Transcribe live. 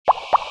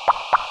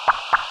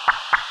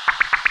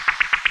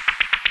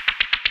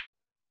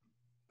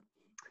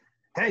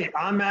Hey,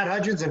 I'm Matt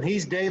Hudgens, and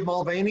he's Dave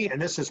Mulvaney,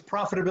 and this is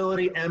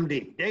Profitability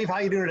MD. Dave, how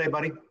you doing today,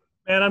 buddy?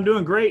 Man, I'm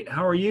doing great.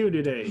 How are you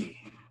today?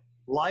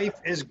 Life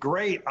is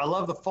great. I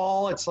love the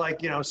fall. It's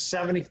like,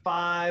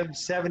 75,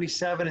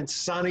 77 and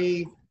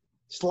sunny,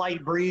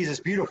 slight breeze. It's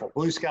beautiful.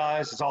 Blue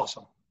skies. It's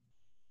awesome.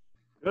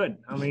 Good.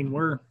 I mean,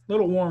 we're a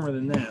little warmer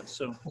than that,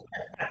 so. Well,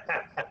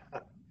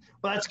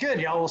 that's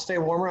good. Y'all will stay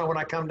warmer when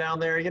I come down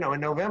there,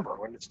 in November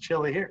when it's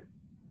chilly here.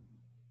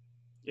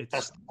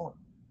 That's the point.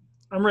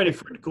 I'm ready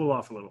for it to cool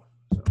off a little.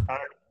 So.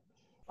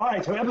 All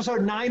right. So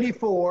episode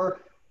 94,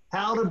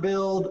 how to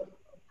build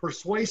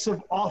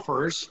persuasive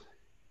offers,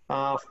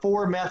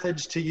 4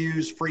 methods to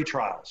use free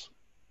trials.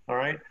 All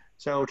right.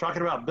 So we're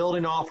talking about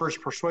building offers,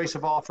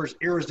 persuasive offers,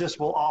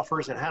 irresistible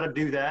offers, and how to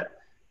do that.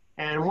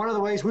 And one of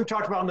the ways we've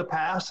talked about in the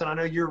past, and I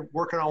know you're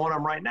working on one of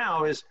them right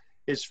now, is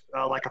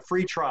like a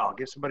free trial.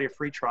 Give somebody a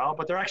free trial.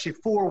 But there are actually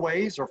 4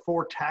 ways or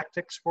 4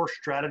 tactics, 4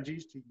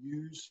 strategies to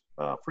use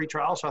free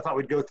trials. So I thought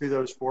we'd go through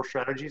those 4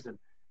 strategies and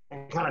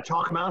kind of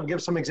talk them out and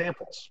give some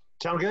examples.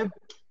 Sound good?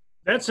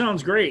 That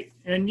sounds great.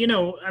 And,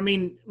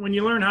 when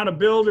you learn how to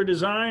build or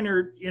design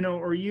or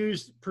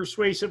use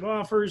persuasive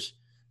offers,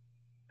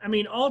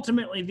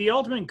 ultimately, the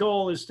ultimate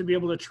goal is to be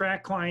able to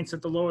attract clients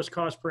at the lowest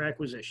cost per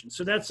acquisition.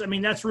 So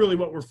that's really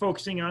what we're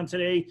focusing on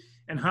today,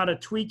 and how to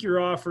tweak your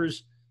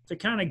offers to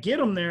kind of get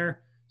them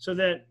there so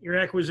that your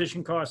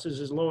acquisition cost is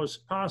as low as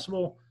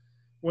possible.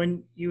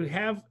 When you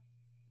have,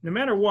 no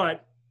matter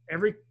what,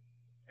 every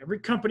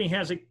company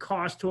has a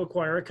cost to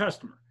acquire a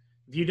customer.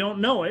 If you don't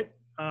know it,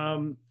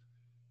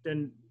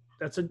 then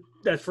that's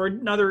for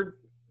another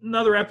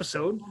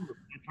episode,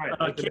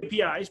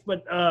 KPIs.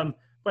 But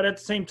at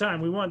the same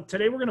time,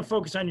 today we're going to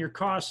focus on your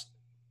cost,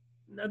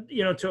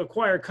 to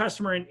acquire a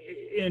customer,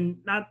 and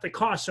not the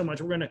cost so much.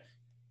 We're going to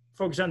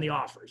focus on the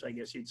offers, I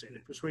guess you'd say, the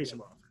persuasive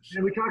offers.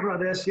 And we talked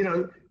about this,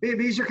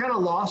 these are kind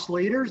of lost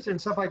leaders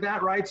and stuff like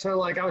that, right? So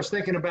like I was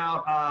thinking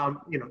about,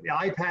 the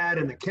iPad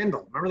and the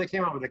Kindle. Remember they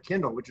came out with a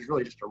Kindle, which is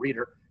really just a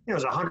reader. It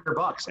was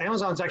 $100.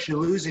 Amazon's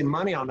actually losing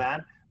money on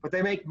that, but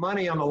they make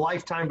money on the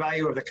lifetime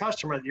value of the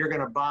customer that you're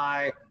going to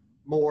buy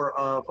more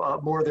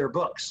of their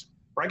books.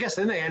 Or I guess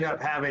then they end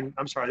up having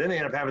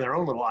their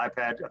own little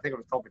iPad. I think it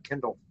was called the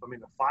Kindle, the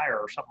Fire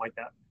or something like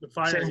that. The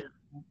Fire.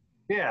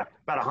 Yeah,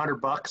 about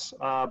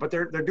 $100. But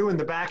they're doing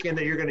the back end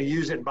that you're going to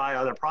use it and buy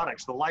other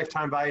products. The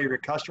lifetime value of your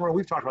customer,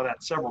 we've talked about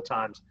that several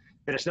times.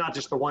 And it's not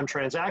just the one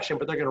transaction,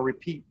 but they're going to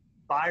repeat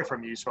buy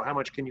from you. So how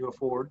much can you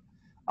afford?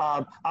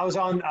 I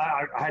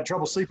had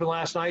trouble sleeping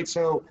last night.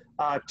 So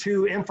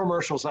 2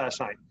 infomercials last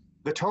night.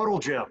 The Total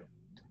Gym,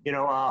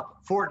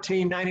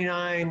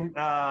 $14.99.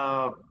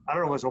 I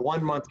don't know, it was a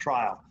 1-month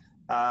trial.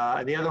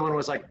 And the other one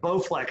was like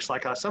Bowflex,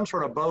 like some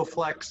sort of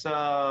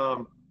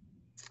Bowflex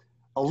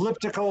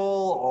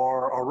elliptical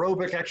or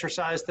aerobic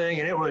exercise thing.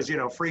 And it was,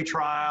 free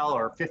trial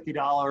or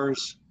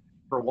 $50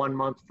 for 1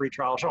 month free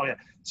trial.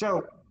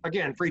 So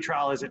again, free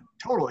trial isn't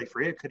totally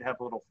free. It could have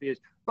little fees,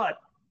 but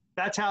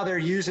that's how they're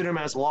using them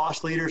as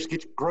lost leaders.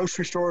 Get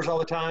grocery stores all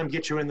the time,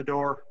 get you in the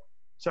door.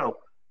 So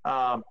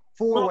 4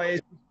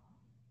 ways.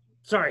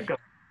 Sorry. I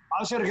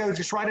was going to go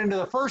just right into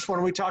the first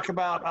one. We talk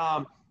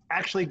about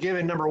actually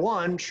giving, number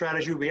 1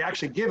 strategy would be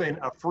actually giving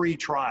a free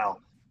trial.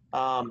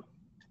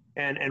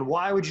 And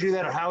why would you do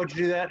that, or how would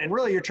you do that? And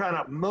really, you're trying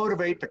to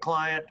motivate the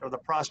client or the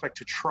prospect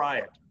to try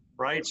it,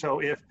 right? So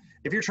if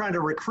you're trying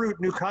to recruit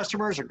new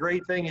customers, a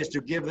great thing is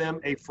to give them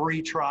a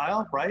free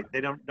trial, right?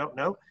 They don't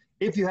know.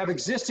 If you have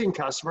existing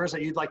customers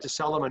that you'd like to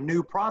sell them a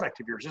new product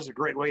of yours, this is a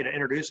great way to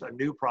introduce a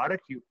new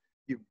product. You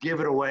give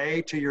it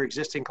away to your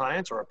existing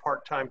clients, or a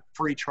part-time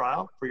free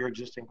trial for your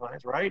existing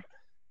clients, right?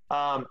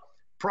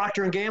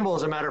 Procter & Gamble,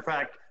 as a matter of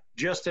fact,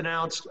 just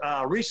announced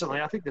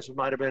recently, I think this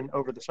might have been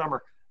over the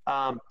summer,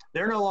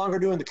 they're no longer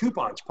doing the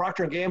coupons.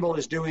 Procter & Gamble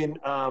is doing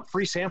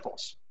free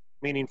samples,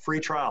 meaning free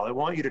trial. They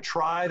want you to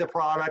try the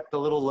product, the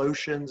little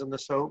lotions and the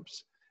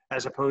soaps,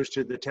 as opposed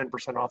to the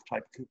 10% off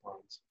type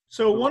coupons.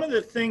 So one of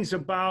the things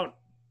about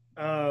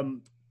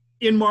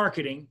in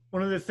marketing,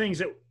 one of the things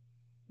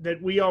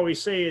that we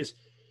always say is,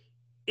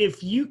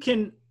 if you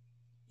could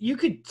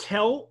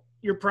tell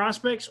your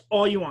prospects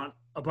all you want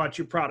about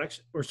your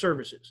products or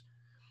services,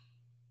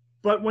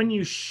 but when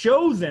you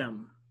show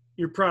them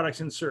your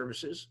products and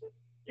services,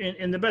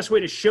 and the best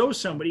way to show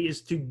somebody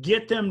is to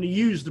get them to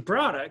use the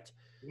product,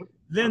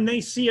 then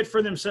they see it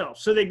for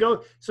themselves. So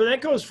that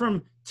goes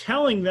from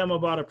telling them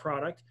about a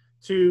product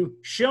to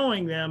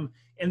showing them.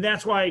 And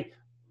that's why,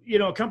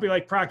 a company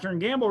like Procter &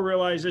 Gamble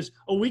realizes,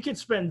 we could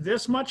spend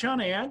this much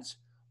on ads,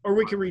 or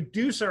we could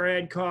reduce our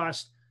ad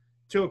cost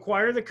to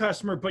acquire the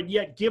customer, but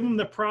yet give them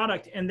the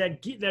product, and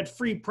that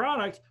free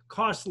product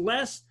costs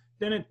less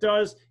than it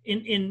does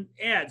in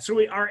ads.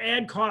 So our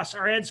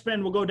ad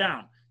spend will go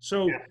down.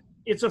 So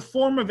it's a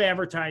form of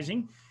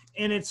advertising,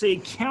 and it's a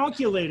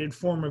calculated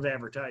form of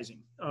advertising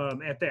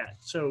at that.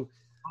 So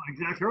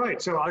exactly right.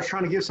 So I was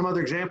trying to give some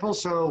other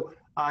examples. So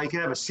you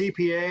can have a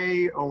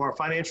CPA or a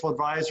financial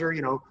advisor,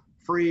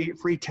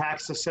 free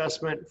tax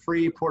assessment,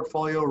 free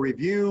portfolio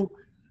review.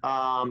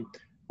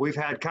 We've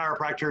had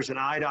chiropractors and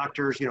eye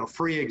doctors,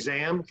 free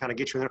exam, kind of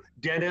get you in there.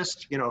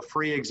 Dentist,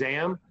 free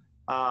exam.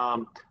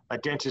 A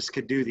dentist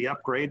could do the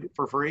upgrade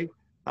for free.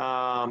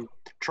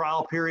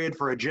 Trial period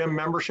for a gym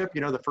membership,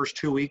 the first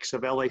 2 weeks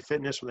of LA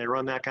Fitness when they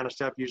run that kind of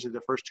stuff, usually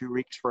the first 2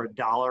 weeks for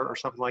 $1 or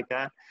something like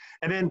that.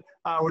 And then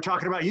we're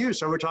talking about you.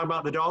 So we're talking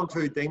about the dog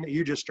food thing that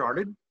you just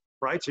started,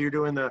 right? So you're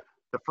doing the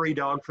free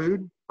dog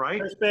food, right?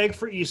 First bag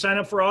free. You sign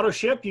up for auto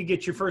ship, you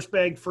get your first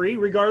bag free,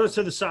 regardless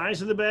of the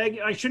size of the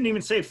bag. I shouldn't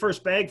even say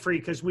first bag free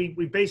because we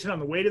base it on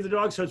the weight of the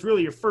dog. So it's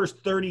really your first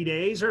 30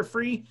 days are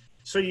free.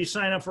 So you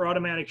sign up for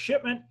automatic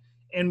shipment,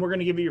 and we're going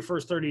to give you your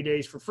first 30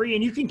 days for free.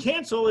 And you can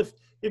cancel if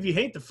you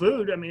hate the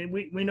food. I mean,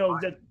 we know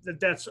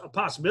that's a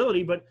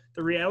possibility, but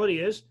the reality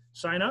is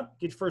sign up,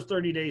 get your first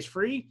 30 days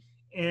free.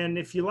 And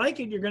if you like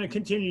it, you're going to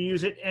continue to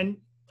use it. And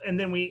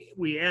then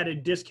we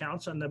added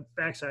discounts on the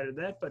backside of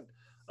that, but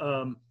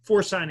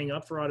for signing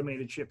up for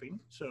automated shipping.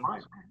 So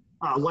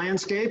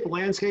Landscape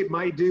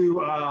might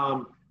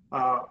do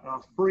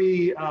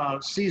free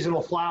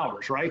seasonal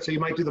flowers, right? So you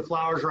might do the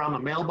flowers around the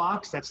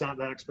mailbox. That's not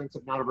that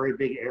expensive, not a very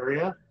big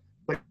area,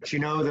 but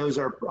those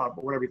are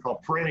whatever you call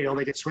perennial.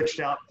 They get switched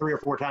out 3 or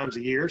 4 times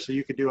a year. So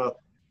you could do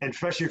and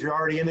especially if you're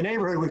already in the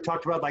neighborhood, we've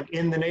talked about like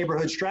in the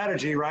neighborhood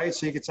strategy, right?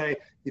 So you could say,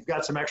 you've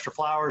got some extra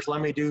flowers. Let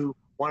me do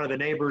one of the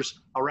neighbors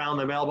around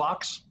the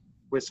mailbox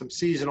with some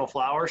seasonal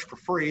flowers for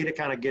free to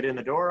kind of get in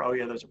the door. Oh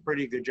yeah, that's a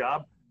pretty good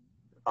job.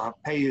 I'll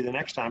pay you the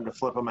next time to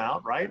flip them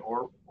out, right?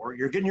 Or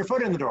you're getting your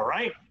foot in the door,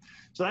 right?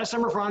 So that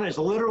summer fun is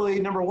literally,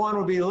 number one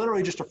would be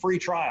literally just a free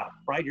trial,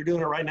 right? You're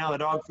doing it right now, the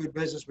dog food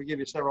business. We give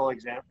you several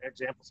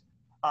examples.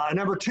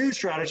 Number 2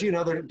 strategy,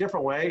 another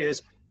different way,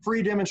 is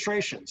free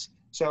demonstrations.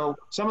 So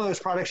some of those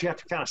products you have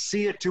to kind of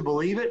see it to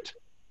believe it,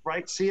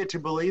 right? See it to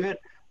believe it.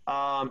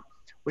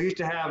 We used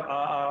to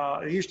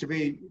have, it used to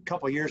be a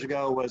couple of years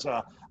ago, was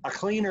a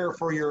cleaner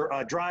for your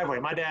driveway.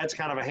 My dad's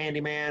kind of a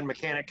handyman,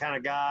 mechanic kind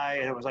of guy,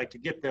 and it was like to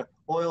get the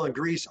oil and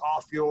grease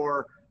off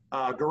your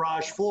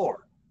garage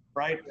floor,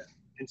 right?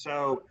 And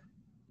so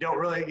you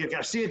got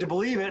to see it to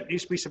believe it. There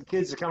used to be some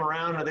kids that come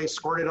around and they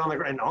squirt it on the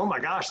ground. Oh my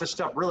gosh, this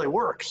stuff really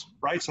works,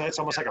 right? So that's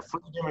almost like a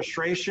free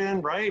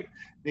demonstration, right?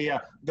 The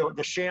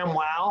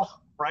ShamWow,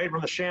 right?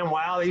 From the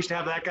ShamWow, they used to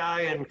have that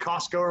guy in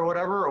Costco or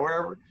whatever, or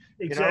wherever.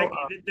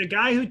 Exactly. The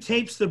guy who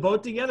tapes the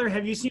boat together.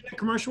 Have you seen that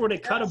commercial where they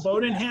cut a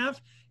boat in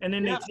half and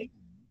then they tape?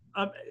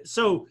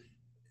 So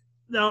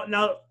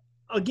now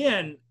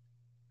again,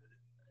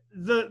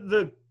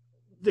 the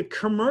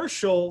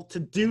commercial to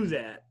do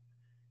that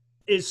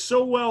is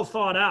so well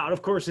thought out.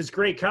 Of course, it's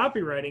great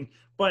copywriting,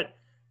 but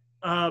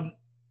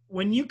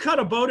when you cut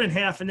a boat in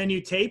half and then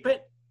you tape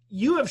it,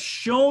 you have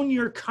shown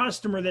your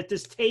customer that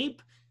this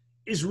tape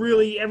is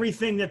really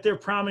everything that they're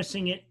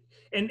promising it.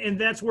 And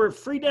that's where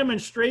free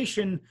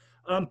demonstration,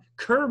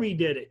 Kirby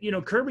did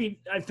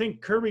it. I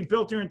think Kirby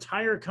built their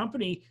entire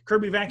company,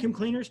 Kirby Vacuum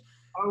Cleaners.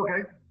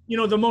 Okay.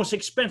 The most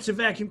expensive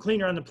vacuum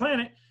cleaner on the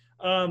planet.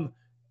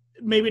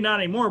 Maybe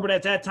not anymore, but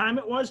at that time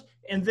it was.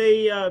 And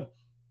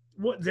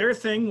what their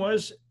thing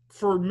was,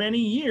 for many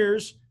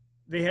years,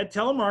 they had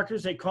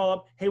telemarketers. They call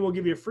up, hey, we'll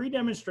give you a free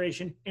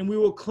demonstration and we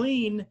will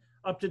clean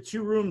up to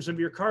 2 rooms of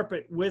your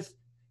carpet with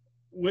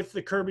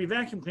the Kirby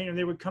vacuum cleaner.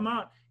 They would come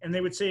out and they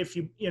would say,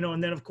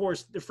 and then of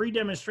course the free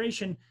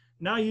demonstration,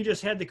 now you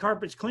just had the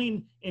carpets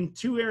clean in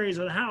 2 areas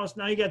of the house.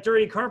 Now you got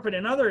dirty carpet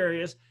in other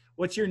areas.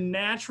 What's your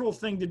natural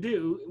thing to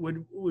do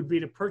would be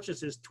to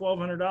purchase this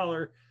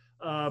 $1,200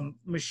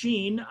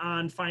 machine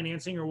on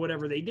financing or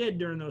whatever they did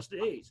during those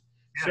days.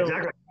 Yeah, so,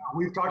 exactly.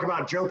 We've talked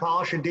about Joe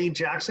Polish and Dean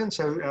Jackson.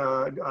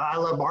 So I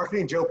Love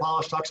Marketing. Joe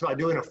Polish talks about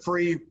doing a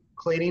free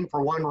cleaning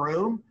for 1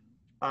 room.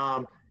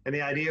 And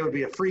the idea would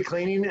be a free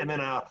cleaning and then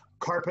a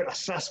carpet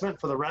assessment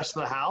for the rest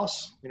of the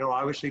house.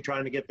 Obviously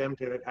trying to get them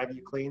to have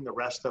you clean the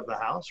rest of the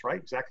house,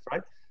 right? Exactly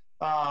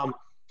right.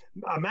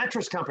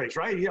 Mattress companies,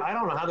 right? I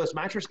don't know how those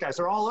mattress guys,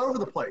 they're all over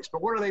the place,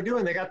 but what are they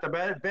doing? They got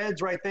the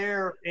beds right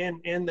there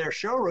in their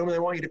showroom, and they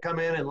want you to come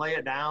in and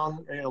lay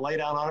down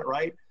on it,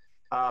 right?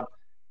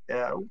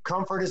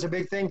 Comfort is a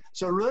big thing.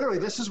 So literally,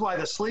 this is why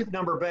the Sleep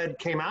Number bed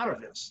came out of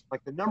this.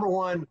 Like the number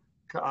one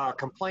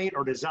complaint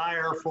or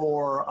desire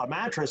for a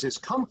mattress is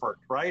comfort,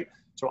 right?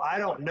 So I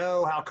don't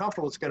know how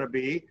comfortable it's going to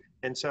be.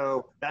 And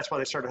so that's why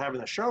they started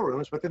having the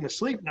showrooms. But then the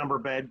Sleep Number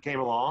bed came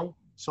along,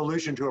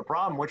 solution to a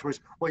problem, which was,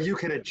 well, you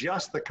could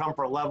adjust the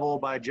comfort level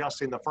by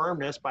adjusting the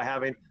firmness by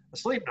having a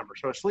Sleep Number.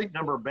 So a Sleep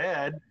Number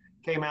bed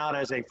came out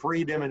as a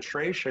free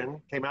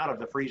demonstration, came out of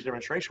the free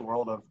demonstration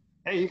world of,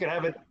 hey, you can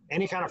have it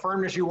any kind of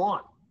firmness you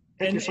want.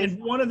 And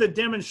one of the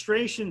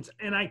demonstrations,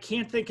 and I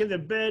can't think of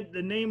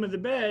the name of the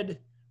bed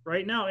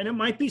right now, and it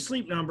might be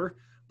Sleep Number,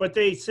 but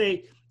they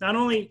say not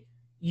only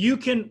you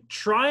can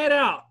try it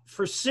out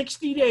for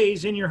 60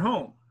 days in your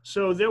home.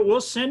 So that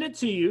we'll send it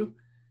to you.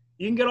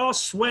 You can get all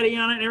sweaty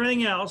on it and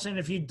everything else. And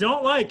if you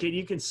don't like it,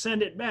 you can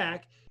send it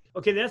back.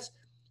 Okay,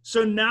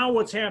 so now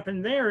what's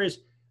happened there is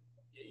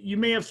you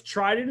may have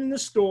tried it in the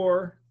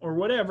store or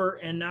whatever,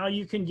 and now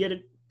you can get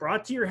it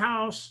brought to your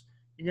house.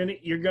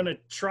 You're gonna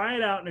try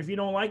it out, and if you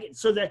don't like it,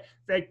 so that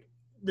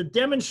the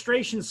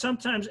demonstration,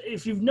 sometimes,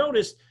 if you've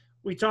noticed,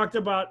 we talked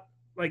about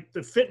like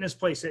the fitness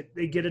place that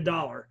they get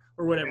 $1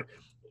 or whatever.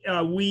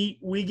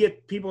 We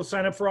get people to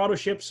sign up for auto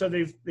ship, so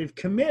they've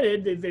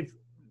committed.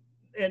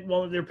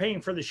 They're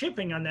paying for the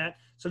shipping on that,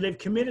 so they've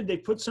committed. They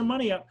put some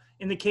money up.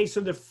 In the case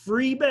of the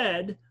free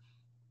bed,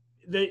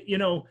 that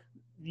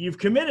you've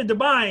committed to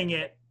buying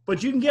it,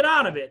 but you can get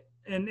out of it,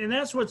 and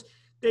that's what's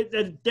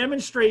the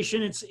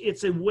demonstration.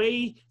 It's a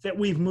way that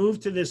we've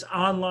moved to this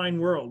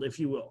online world, if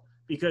you will,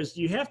 because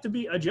you have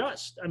to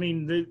adjust. I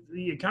mean,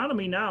 the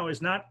economy now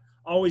is not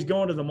always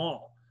going to the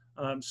mall.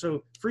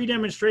 So free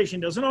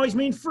demonstration doesn't always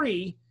mean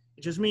free.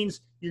 It just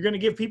means you're going to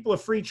give people a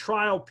free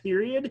trial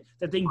period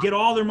that they can get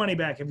all their money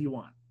back if you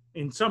want,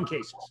 in some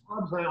cases.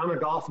 I'm a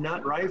golf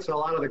nut, right? So a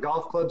lot of the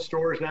golf club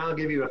stores now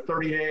give you a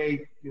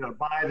 30-day,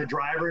 buy the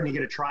driver and you get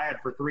to try it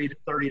for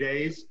 30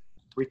 days,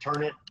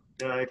 return it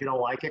if you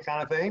don't like it,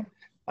 kind of thing.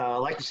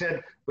 Like you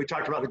said, we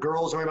talked about the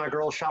girls. One of my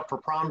girls shopped for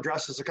prom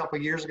dresses a couple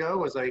of years ago.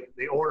 Was they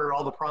ordered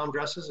all the prom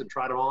dresses and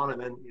tried them on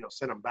and then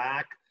sent them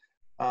back.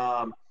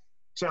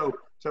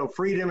 So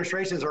free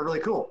demonstrations are really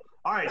cool.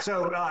 All right,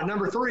 so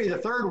number 3, the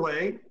third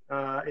way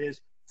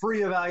is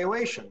free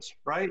evaluations,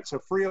 right? So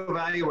free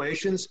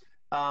evaluations,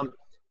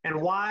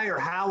 and why or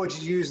how would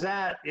you use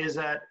that is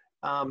that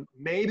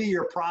maybe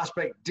your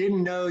prospect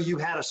didn't know you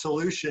had a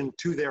solution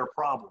to their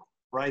problem,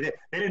 right?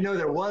 They didn't know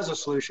there was a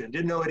solution,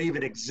 didn't know it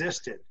even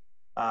existed,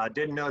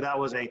 didn't know that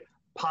was a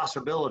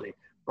possibility,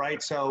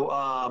 right? So,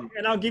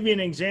 and I'll give you an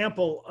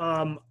example.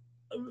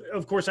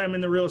 Of course, I'm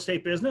in the real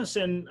estate business,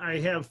 and I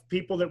have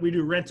people that we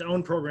do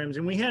rent-to-own programs.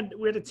 And we had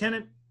a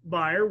tenant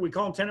buyer. We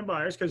call them tenant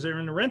buyers because they're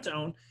in the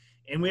rent-to-own.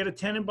 And we had a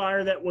tenant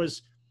buyer that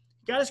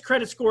got his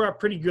credit score up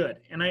pretty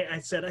good. And I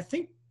said, I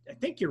think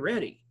you're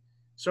ready.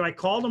 So I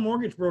called a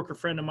mortgage broker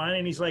friend of mine,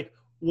 and he's like,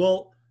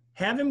 well,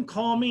 have him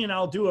call me, and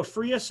I'll do a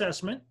free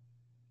assessment,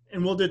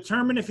 and we'll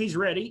determine if he's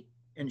ready.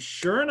 And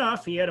sure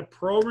enough, he had a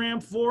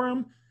program for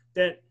him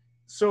that's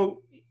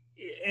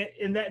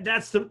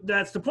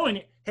the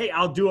point. Hey,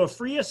 I'll do a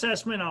free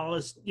assessment. I'll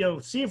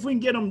see if we can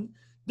get them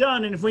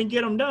done. And if we can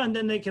get them done,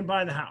 then they can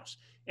buy the house.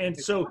 And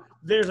so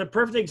there's a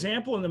perfect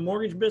example in the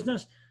mortgage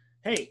business.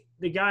 Hey,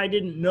 the guy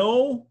didn't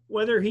know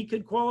whether he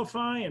could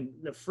qualify, and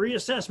the free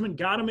assessment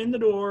got him in the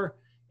door.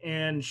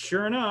 And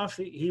sure enough,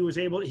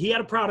 he had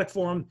a product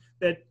for him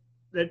that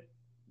the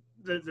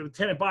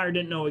tenant buyer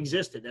didn't know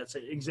existed. That's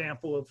an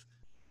example of.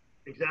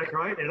 Exactly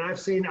right. And I've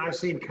seen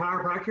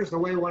chiropractors, the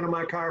way one of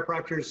my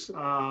chiropractors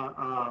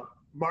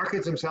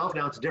markets himself.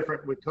 Now it's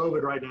different with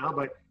COVID right now,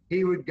 but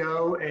he would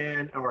go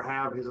or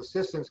have his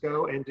assistants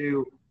go and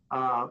do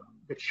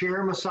the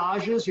chair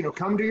massages,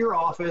 come to your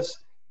office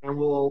and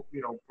we'll,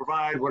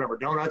 provide whatever,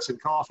 donuts and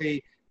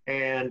coffee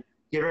and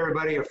give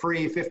everybody a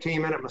free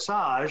 15-minute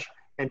massage.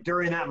 And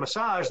during that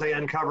massage, they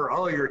uncover,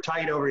 oh, you're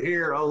tight over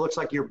here. Oh, looks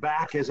like your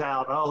back is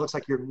out. Oh, looks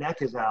like your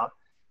neck is out.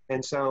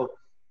 And so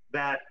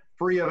that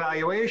free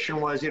evaluation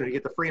was, you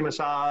get the free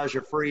massage,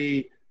 a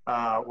free,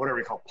 whatever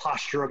you call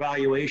posture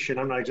evaluation.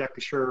 I'm not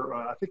exactly sure.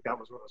 I think that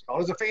was what it was called.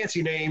 It was a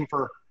fancy name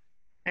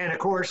and of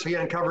course he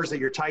uncovers that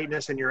your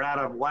tightness and you're out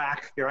of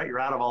whack, right? You're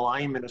out of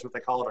alignment is what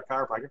they call it, a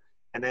chiropractor,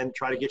 and then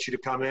try to get you to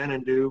come in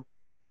and do,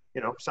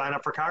 sign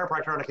up for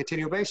chiropractor on a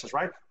continual basis,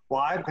 right?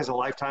 Why? Because the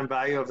lifetime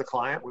value of the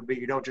client would be,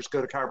 you don't just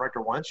go to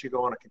chiropractor once, you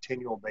go on a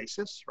continual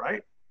basis,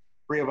 right?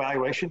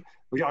 Reevaluation.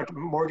 We talked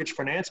mortgage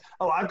finance.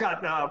 Oh, I've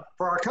got,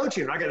 for our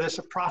coaching, I got this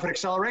profit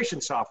acceleration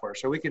software.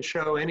 So we can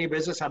show any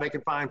business how they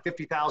can find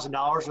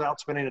 $50,000 without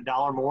spending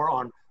 $1 more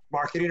on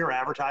marketing or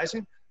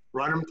advertising,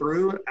 run them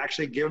through,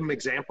 actually give them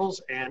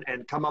examples and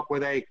come up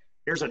with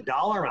here's a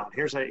dollar amount.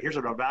 Here's an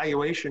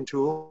evaluation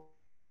tool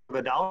of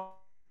 $1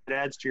 it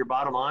adds to your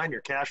bottom line,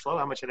 your cash flow,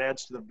 how much it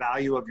adds to the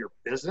value of your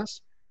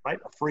business, right?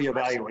 A free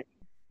evaluation.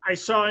 I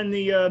saw in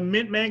the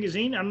Mint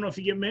magazine, I don't know if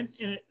you get Mint,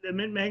 the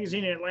Mint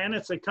magazine in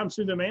Atlanta, it comes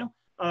through the mail,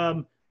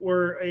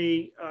 where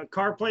a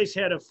car place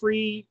had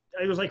free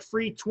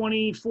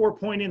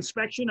 24-point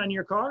inspection on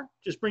your car.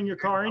 Just bring your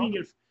car in,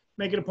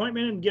 make an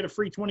appointment and get a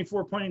free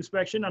 24-point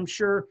inspection. I'm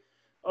sure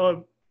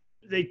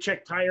they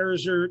check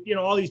tires or,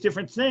 all these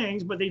different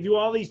things, but they do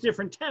all these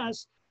different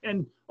tests.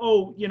 And,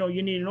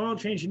 you need an oil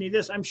change, you need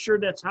this. I'm sure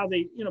that's how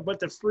they, but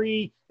the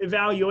free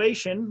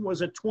evaluation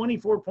was a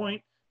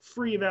 24-point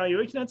free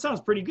evaluation. That sounds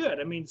pretty good.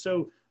 I mean,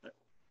 so,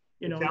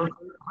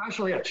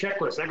 Actually, a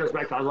checklist. That goes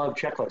back to, I love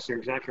checklists. You're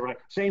exactly right.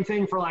 Same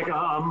thing for like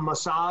a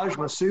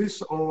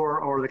masseuse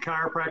or the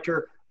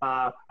chiropractor.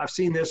 I've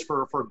seen this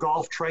for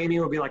golf training.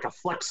 It would be like a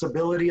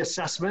flexibility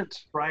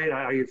assessment, right?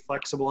 Are you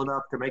flexible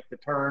enough to make the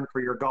turn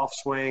for your golf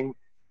swing?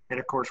 And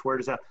of course, where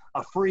does that,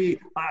 a free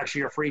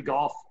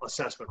golf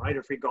assessment, right?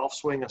 A free golf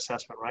swing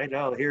assessment, right?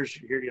 Oh,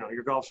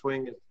 your golf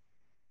swing is,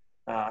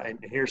 and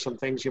here's some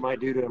things you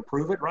might do to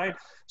improve it, right?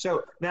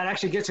 So that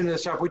actually gets into the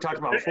stuff we talked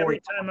about before.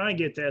 Every time I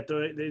get that,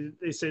 though,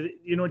 they say,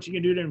 you know what you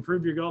can do to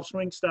improve your golf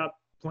swing? Stop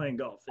playing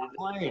golf.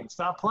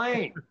 Stop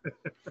playing.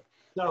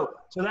 So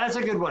that's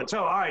a good one.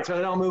 So, all right, so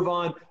then I'll move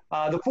on.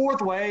 The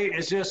fourth way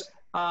is just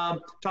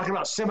talking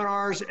about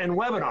seminars and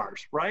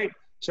webinars, right?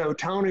 So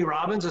Tony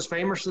Robbins is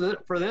famous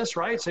for this,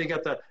 right? So you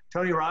got the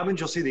Tony Robbins,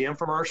 you'll see the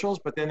infomercials,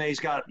 but then he's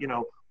got,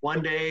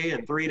 1-day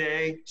and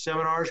 3-day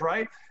seminars,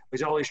 right?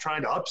 He's always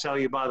trying to upsell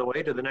you, by the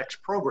way, to the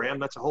next program.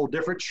 That's a whole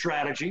different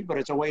strategy, but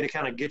it's a way to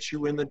kind of get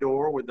you in the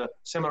door with the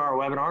seminar or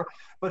webinar.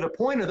 But the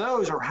point of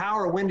those, or how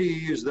or when do you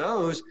use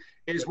those,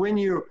 is when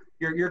you're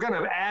going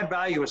to add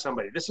value with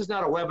somebody. This is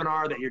not a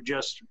webinar that you're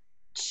just,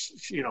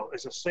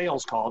 it's a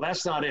sales call.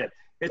 That's not it.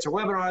 It's a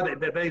webinar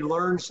that they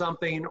learn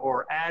something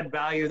or add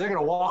value. They're going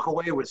to walk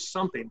away with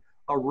something,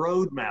 a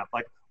roadmap.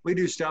 Like we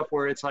do stuff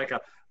where it's like a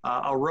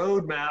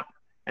roadmap.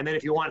 And then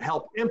if you want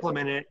help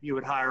implement it, you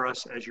would hire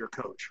us as your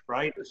coach,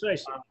 right?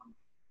 Precisely.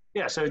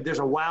 Yeah, so there's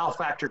a wow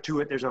factor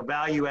to it. There's a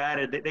value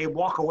added. They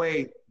walk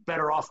away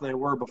better off than they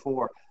were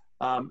before.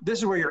 This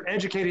is where you're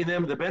educating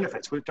them the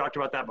benefits. We've talked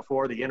about that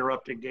before, the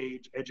interrupt,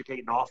 engage, educate,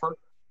 and offer,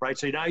 right?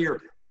 So now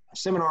your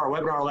seminar or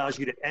webinar allows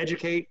you to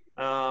educate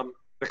the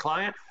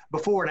client.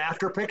 Before and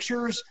after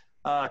pictures,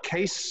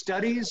 case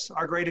studies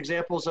are great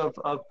examples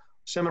of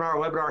seminar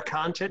or webinar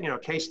content,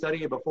 case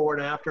study before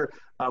and after.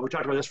 We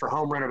talked about this for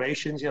home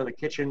renovations, the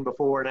kitchen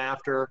before and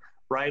after,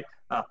 right?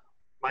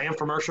 My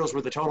infomercials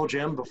with the Total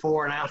Gym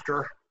before and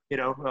after,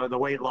 the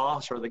weight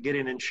loss or the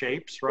getting in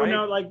shapes, right?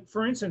 Well, now, like,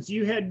 for instance,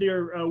 you had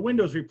your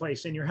windows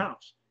replaced in your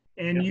house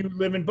and you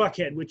live in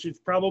Buckhead, which is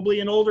probably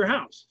an older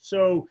house.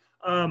 So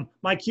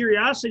my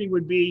curiosity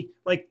would be,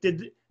 like,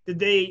 did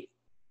they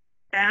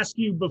ask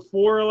you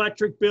before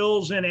electric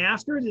bills and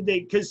after? Did they,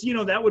 because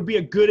that would be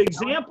a good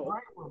example.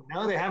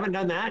 No, they haven't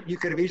done that. You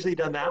could have easily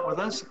done that with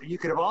us. You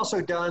could have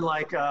also done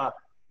like the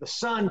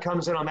sun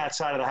comes in on that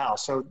side of the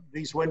house. So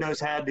these windows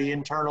had the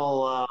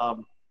internal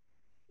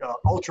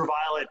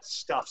ultraviolet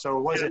stuff. So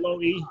it wasn't low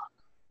E.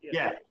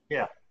 Yeah.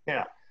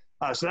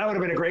 So that would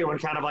have been a great one,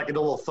 kind of like a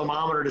little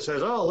thermometer that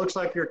says, oh, it looks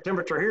like your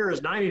temperature here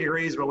is 90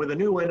 degrees, but with the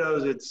new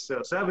windows, it's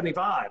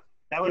 75.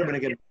 That would have been a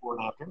good before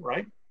and after,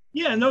 right?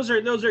 Yeah, and those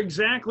are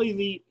exactly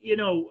the,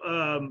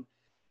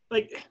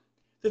 like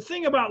the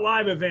thing about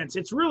live events.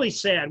 It's really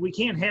sad we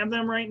can't have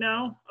them right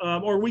now,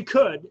 or we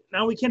could.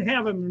 Now we can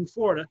have them in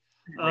Florida.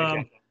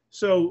 I'm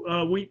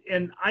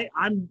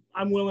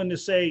willing to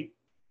say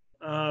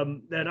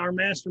that our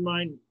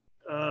mastermind,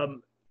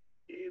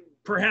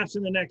 perhaps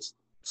in the next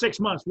 6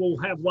 months, we'll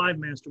have live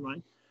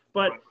mastermind.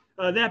 But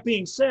that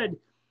being said,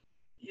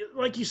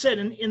 like you said,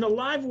 in the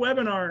live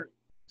webinar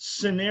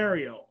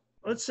scenario,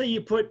 let's say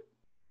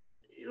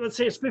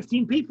it's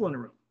 15 people in a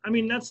room. I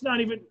mean, that's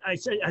not even, I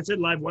said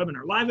live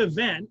webinar, live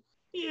event,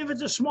 if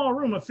it's a small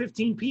room of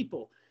 15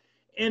 people.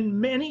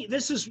 And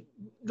this is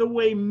the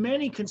way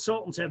many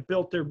consultants have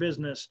built their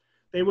business.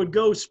 They would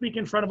go speak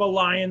in front of a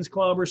Lions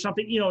Club or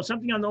something,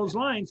 something on those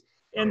lines.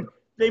 And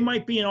they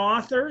might be an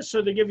author,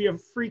 so they give you a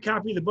free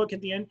copy of the book at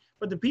the end.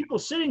 But the people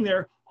sitting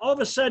there, all of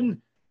a sudden,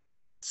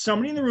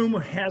 somebody in the room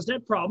has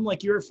that problem,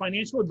 like you're a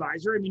financial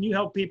advisor. I mean, you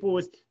help people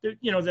with,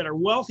 that are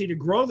wealthy to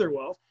grow their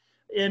wealth.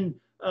 And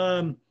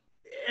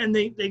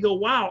they go,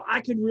 wow,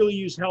 I could really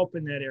use help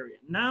in that area.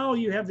 Now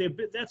you have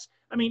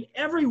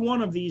every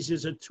one of these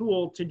is a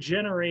tool to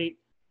generate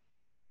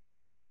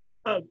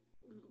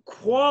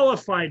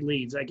qualified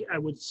leads. I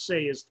would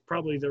say is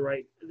probably the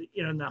right,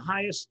 the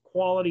highest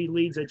quality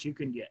leads that you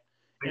can get.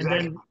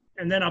 Exactly.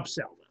 And then upsell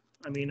them.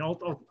 I mean,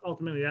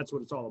 ultimately that's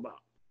what it's all about.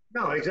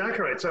 No,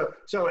 exactly right. So,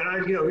 and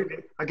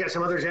I got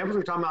some other examples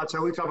we've talked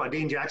about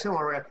Dean Jackson.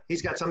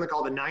 He's got something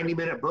called the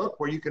 90-minute book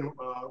where you can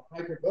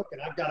type your book.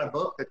 And I've got a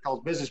book that's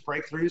called Business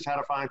Breakthroughs: How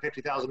to Find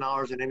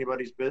 $50,000 in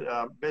Anybody's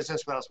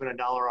Business Without Spending a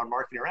Dollar on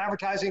Marketing or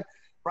Advertising.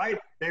 Right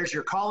there's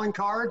your calling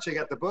card. So you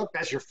got the book.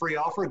 That's your free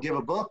offer. Give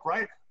a book.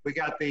 Right. We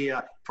got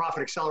the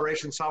Profit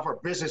Acceleration Software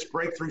Business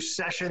Breakthrough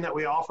session that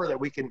we offer that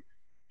we can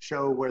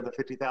show where the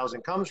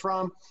 50,000 comes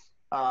from.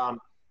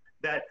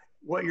 That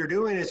what you're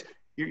doing is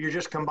you're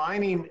just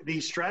combining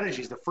these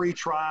strategies: the free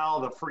trial,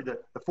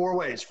 the 4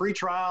 ways: free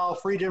trial,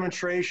 free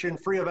demonstration,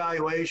 free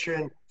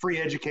evaluation, free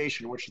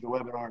education, which is the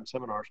webinar and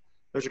seminars.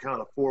 Those are kind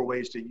of the 4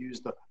 ways to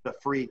use the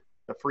free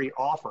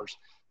offers.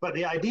 But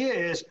the idea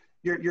is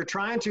you're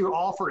trying to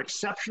offer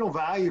exceptional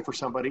value for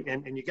somebody,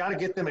 and you got to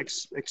get them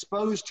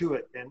exposed to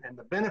it and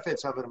the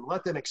benefits of it, and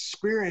let them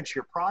experience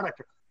your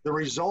product, the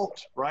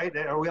result, right?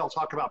 We all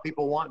talk about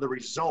people want the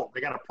result.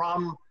 They got a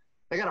problem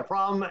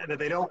that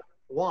they don't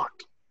want,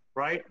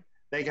 right?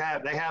 They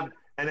have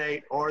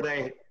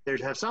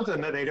something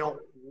that they don't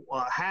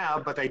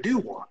have, but they do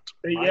want.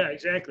 Right? Yeah,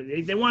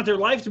 exactly. They want their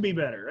life to be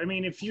better. I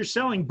mean, if you're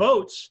selling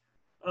boats,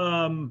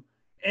 and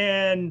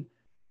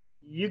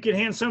you can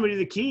hand somebody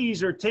the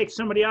keys or take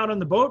somebody out on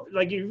the boat,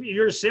 like if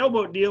you're a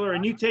sailboat dealer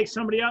and you take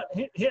somebody out,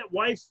 hit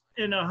wife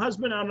and a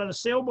husband out on a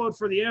sailboat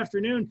for the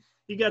afternoon,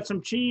 you got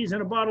some cheese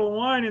and a bottle of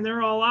wine and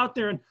they're all out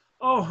there and,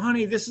 oh,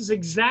 honey, this is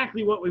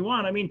exactly what we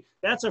want. I mean,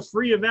 that's a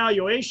free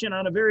evaluation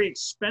on a very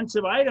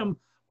expensive item,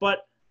 but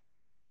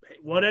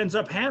what ends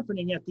up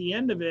happening at the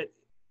end of it,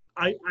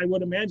 I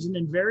would imagine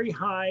in very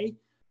high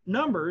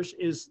numbers,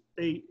 is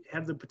they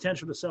have the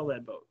potential to sell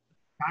that boat.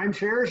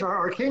 Timeshares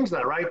are kings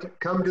though, right?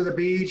 Come to the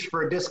beach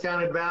for a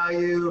discounted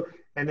value,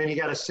 and then you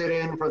got to sit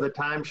in for the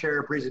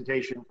timeshare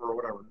presentation for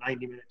whatever,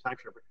 90-minute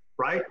timeshare,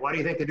 right? Why do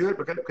you think they do it?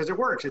 Because it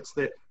works. It's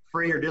the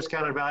free or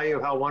discounted value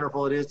of how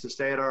wonderful it is to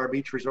stay at our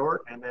beach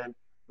resort, and then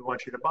we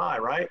want you to buy,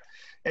 right?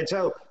 And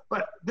so,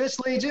 but this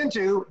leads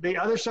into the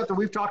other stuff that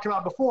we've talked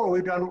about before.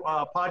 We've done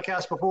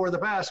podcasts before in the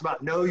past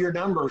about know your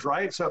numbers,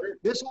 right? So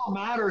this all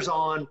matters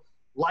on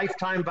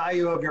lifetime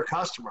value of your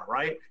customer,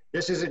 right?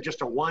 This isn't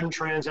just a one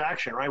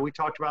transaction, right? We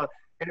talked about,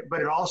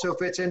 but it also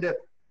fits into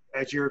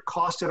as your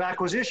cost of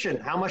acquisition.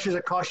 How much does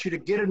it cost you to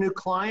get a new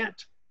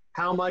client?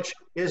 How much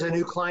is a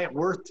new client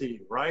worth to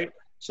you, right?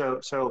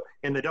 So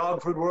in the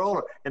dog food world,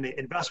 or in the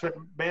investment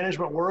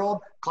management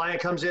world,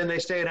 client comes in, they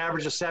stay an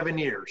average of 7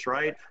 years,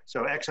 right?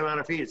 So X amount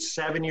of fee, it's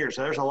 7 years.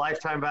 So there's a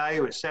lifetime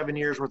value at 7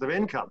 years worth of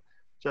income.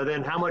 So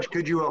then how much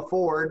could you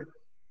afford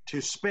to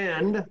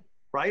spend,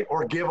 right?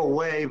 Or give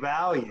away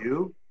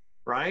value,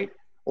 right?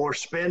 Or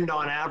spend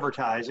on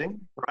advertising,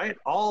 right?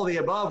 All of the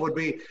above would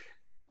be,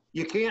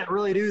 you can't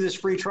really do this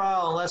free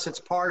trial unless it's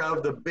part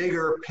of the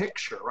bigger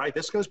picture, right?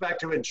 This goes back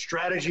to in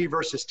strategy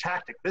versus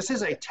tactic. This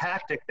is a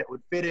tactic that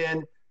would fit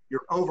in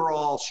your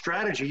overall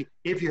strategy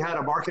if you had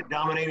a market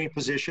dominating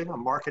position, a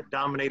market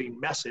dominating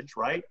message,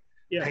 right?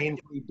 Yeah.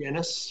 Pain-free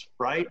dentists,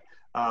 right?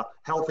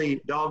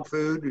 Healthy dog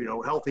food,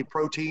 healthy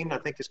protein, I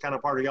think is kind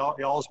of part of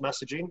y'all's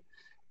messaging.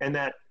 And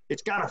that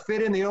it's got to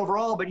fit in the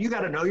overall, but you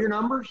got to know your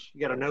numbers.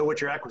 You got to know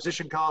what your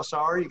acquisition costs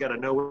are. You got to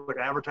know what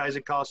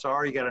advertising costs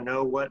are. You got to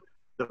know what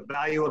the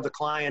value of the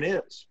client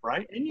is,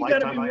 right? And you got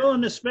to be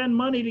willing to spend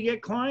money to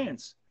get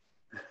clients.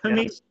 I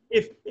mean,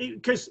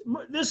 because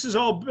this is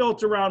all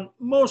built around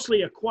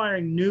mostly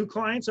acquiring new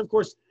clients. Of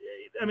course,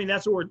 I mean,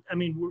 that's what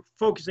we're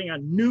focusing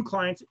on new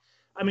clients.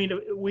 I mean,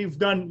 we've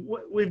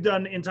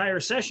done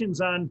entire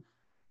sessions on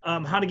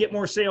how to get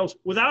more sales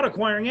without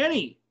acquiring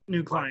any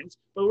new clients.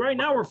 But right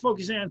now we're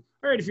focusing on,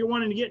 all right, if you're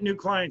wanting to get new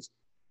clients,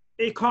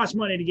 it costs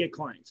money to get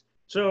clients.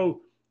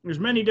 So there's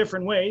many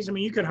different ways. I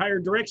mean, you could hire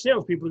direct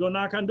salespeople to go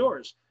knock on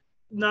doors.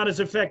 Not as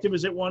effective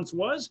as it once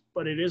was,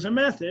 but it is a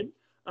method.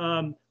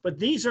 But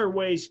these are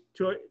ways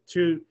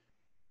to,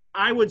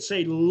 I would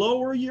say,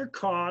 lower your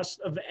cost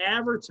of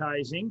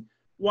advertising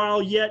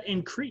while yet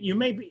increase. You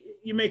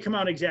may come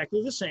out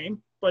exactly the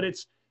same, but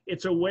it's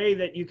a way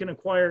that you can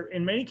acquire,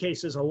 in many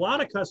cases, a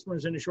lot of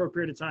customers in a short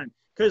period of time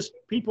because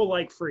people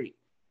like free.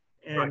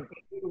 And right.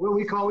 What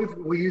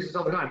we use this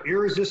all the time,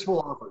 irresistible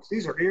offers.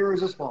 These are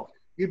irresistible.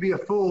 You'd be a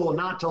fool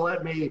not to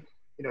let me,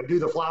 do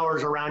the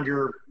flowers around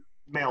your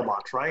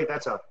mailbox, right?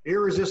 That's a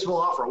irresistible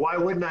offer. Why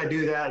wouldn't I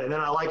do that? And then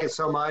I like it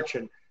so much,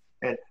 and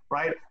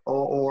right,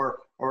 or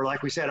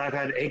like we said, I've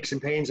had aches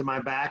and pains in my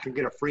back and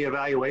get a free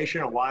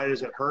evaluation on why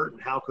does it hurt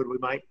and how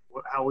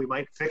we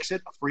might fix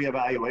it. A free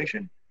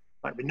evaluation,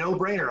 might be no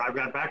brainer. I've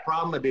got a back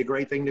problem. It'd be a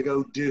great thing to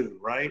go do,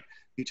 right?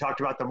 You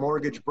talked about the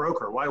mortgage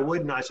broker. Why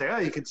wouldn't I say, oh,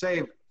 you could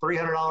save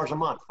 $300 a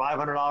month,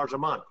 $500 a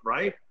month,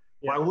 right?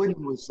 Yeah. Why wouldn't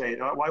we say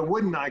that? Why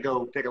wouldn't I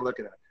go take a look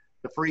at it?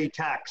 The free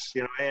tax,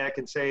 hey, I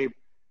can save.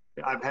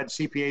 I've had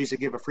CPAs that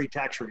give a free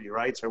tax review,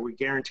 right? So we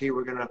guarantee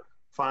we're going to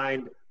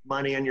find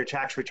money in your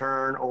tax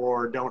return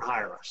or don't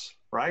hire us,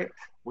 right?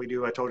 We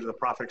do, I told you, the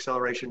Profit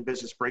Acceleration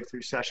Business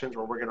Breakthrough Sessions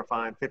where we're going to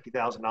find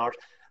 $50,000.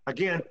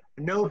 Again,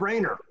 no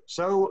brainer.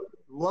 So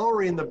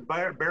lowering the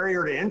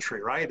barrier to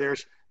entry, right?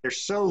 There's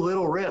so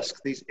little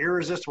risk. These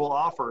irresistible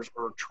offers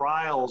or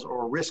trials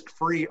or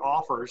risk-free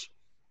offers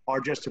are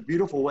just a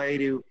beautiful way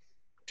to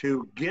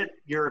get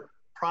your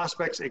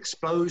prospects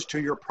exposed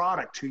to your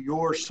product, to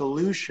your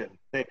solution.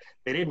 They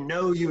didn't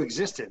know you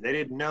existed. They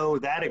didn't know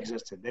that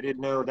existed. They didn't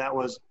know that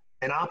was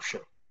an option,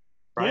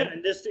 right?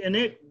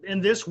 Yeah,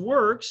 and this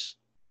works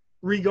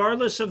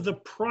regardless of the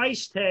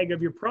price tag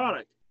of your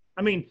product.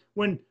 I mean,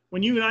 when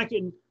you and I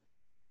can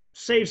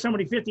save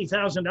somebody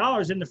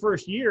 $50,000 in the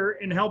first year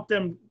and help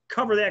them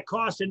cover that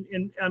cost and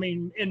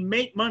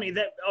make money,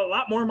 that a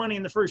lot more money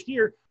in the first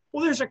year,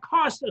 well, there's a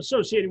cost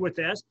associated with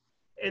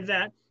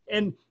that.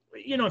 And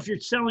if you're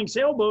selling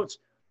sailboats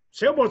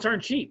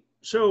aren't cheap.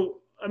 So,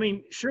 I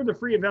mean, sure, the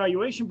free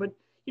evaluation, but,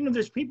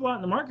 there's people out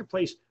in the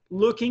marketplace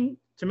looking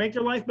to make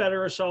their life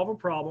better or solve a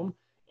problem.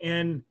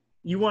 And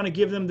you want to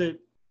give them the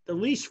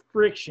least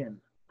friction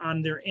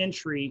on their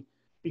entry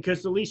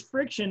because the least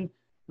friction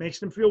makes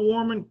them feel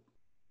warm and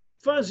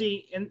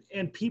fuzzy.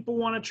 And people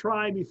want to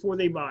try before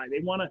they buy. They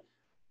want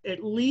to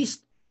at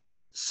least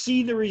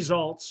see the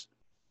results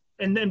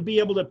and then be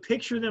able to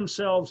picture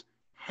themselves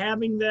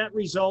having that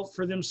result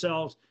for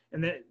themselves.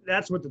 And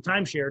that's what the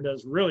timeshare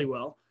does really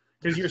well,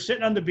 because you're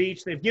sitting on the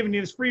beach. They've given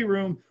you this free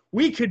room.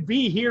 We could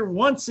be here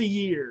once a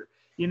year,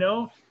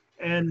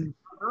 and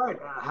right.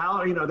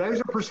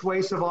 Those are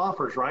persuasive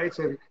offers, right?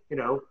 So,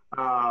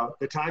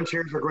 the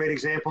timeshare is a great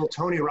example.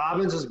 Tony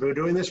Robbins has been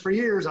doing this for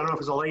years. I don't know if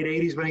it's the late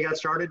 80s when he got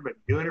started, but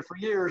doing it for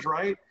years,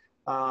 right?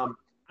 I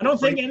don't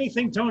think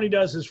anything Tony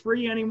does is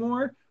free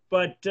anymore,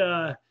 but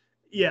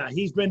yeah,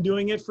 he's been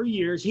doing it for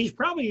years. He's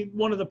probably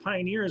one of the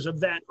pioneers of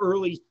that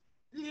early,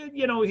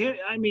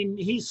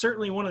 he's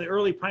certainly one of the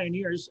early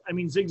pioneers. I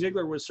mean, Zig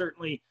Ziglar was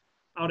certainly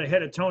out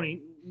ahead of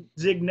Tony.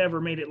 Zig never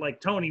made it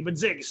like Tony, but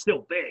Zig is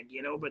still big,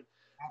 but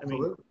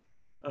Absolutely.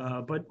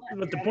 But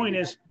the point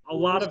is a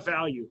lot of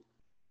value.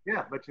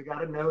 Yeah, but you got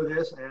to know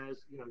this as,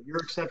 your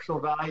exceptional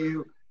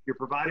value, you're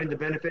providing the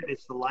benefit.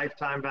 It's the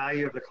lifetime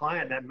value of the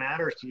client that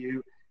matters to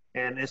you.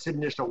 And this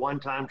isn't just a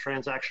one-time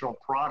transactional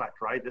product,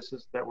 right? This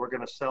is that we're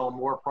going to sell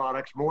more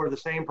products, more of the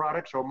same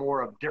products or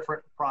more of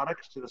different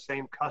products to the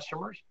same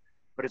customers.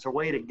 But it's a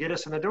way to get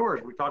us in the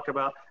doors. We talked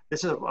about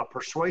this is a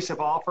persuasive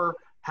offer,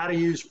 how to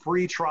use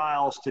free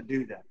trials to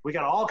do that. We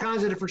got all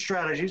kinds of different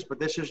strategies, but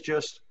this is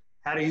just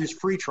how to use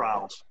free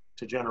trials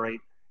to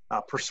generate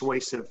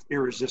persuasive,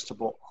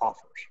 irresistible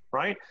offers,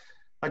 right?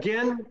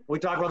 Again, we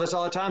talk about this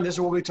all the time. This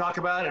is what we talk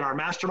about in our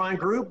mastermind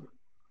group.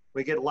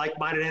 We get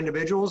like-minded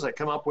individuals that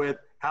come up with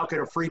how can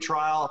a free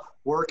trial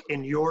work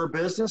in your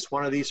business?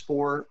 One of these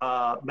 4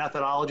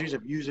 methodologies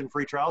of using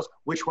free trials.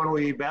 Which one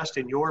would be best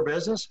in your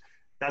business?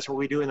 That's what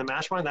we do in the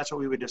mastermind. That's what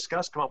we would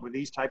discuss, come up with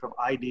these type of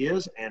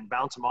ideas and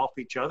bounce them off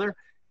each other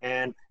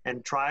and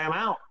try them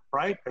out,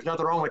 right? There's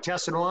nothing wrong with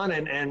testing one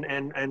and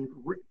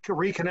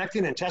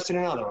reconnecting and testing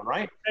another one,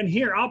 right? And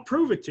here, I'll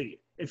prove it to you.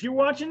 If you're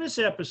watching this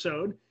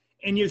episode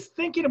and you're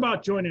thinking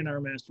about joining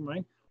our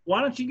mastermind, why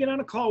don't you get on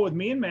a call with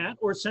me and Matt,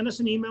 or send us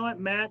an email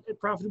at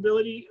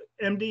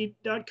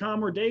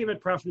matt@profitabilitymd.com or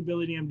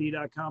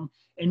dave@profitabilitymd.com,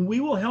 and we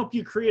will help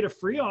you create a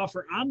free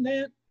offer on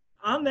that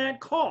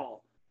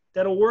call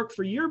that'll work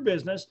for your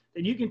business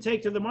that you can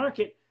take to the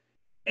market,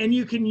 and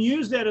you can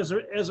use that as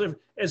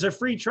a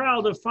free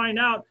trial to find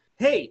out,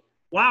 hey,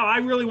 wow, I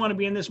really want to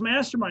be in this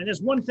mastermind.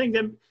 That's one thing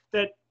that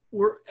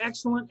we're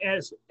excellent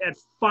at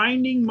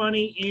finding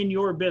money in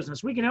your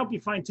business. We can help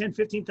you find $10,000,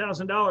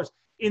 $15,000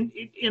 in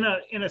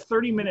a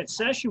 30-minute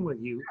session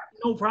with you,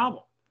 no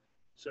problem.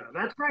 So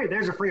that's great.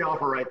 There's a free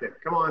offer right there.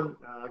 Come on,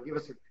 give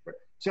us a.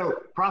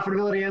 So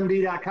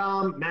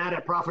profitabilitymd.com,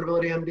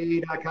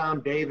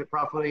 Matt@profitabilitymd.com,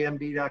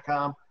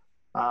 Dave@profitabilitymd.com.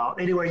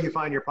 Anywhere you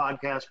find your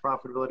podcast,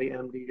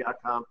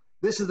 profitabilitymd.com.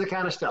 This is the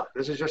kind of stuff.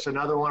 This is just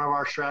another one of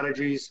our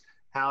strategies,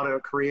 how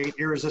to create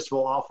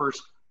irresistible offers,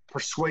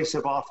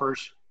 persuasive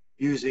offers,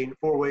 using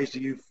 4 ways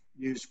to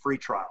use free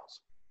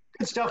trials.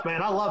 Good stuff,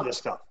 man. I love this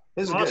stuff.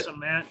 This is awesome,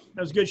 good. Matt.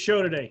 That was a good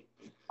show today.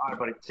 All right,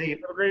 buddy. See you.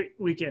 Have a great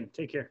weekend.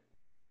 Take care.